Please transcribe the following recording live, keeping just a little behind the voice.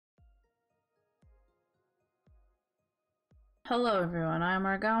Hello everyone, I'm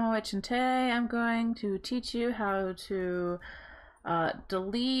Argama Witch and today I'm going to teach you how to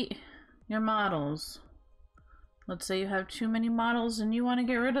delete your models. Let's say you have too many models and you want to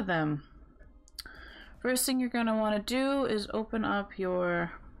get rid of them. First thing you're going to want to do is open up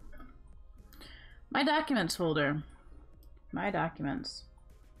your My Documents folder. My Documents.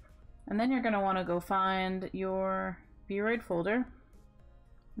 And then you're going to want to go find your Vroid folder.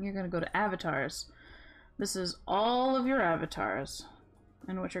 You're going to go to Avatars. This is all of your avatars.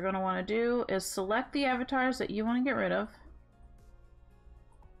 And what you're going to want to do is select the avatars that you want to get rid of.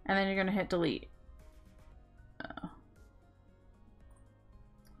 And then you're going to hit delete.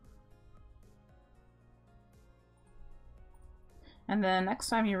 And then next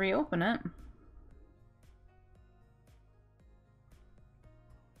time you reopen it,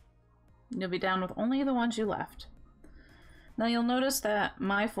 you'll be down with only the ones you left. Now you'll notice that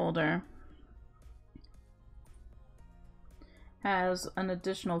my folder has an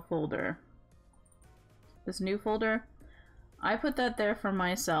additional folder. This new folder, I put that there for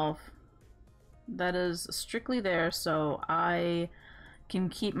myself. That is strictly there so I can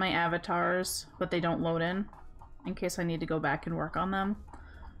keep my avatars, but they don't load in case I need to go back and work on them.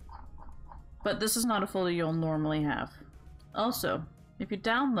 But this is not a folder you'll normally have. Also, if you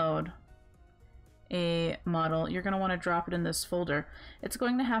download a model, you're going to want to drop it in this folder. It's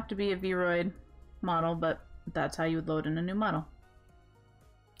going to have to be a Vroid model, but that's how you would load in a new model.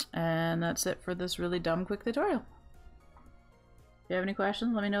 And that's it for this really dumb quick tutorial. If you have any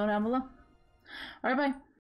questions, let me know down below. Alright, bye.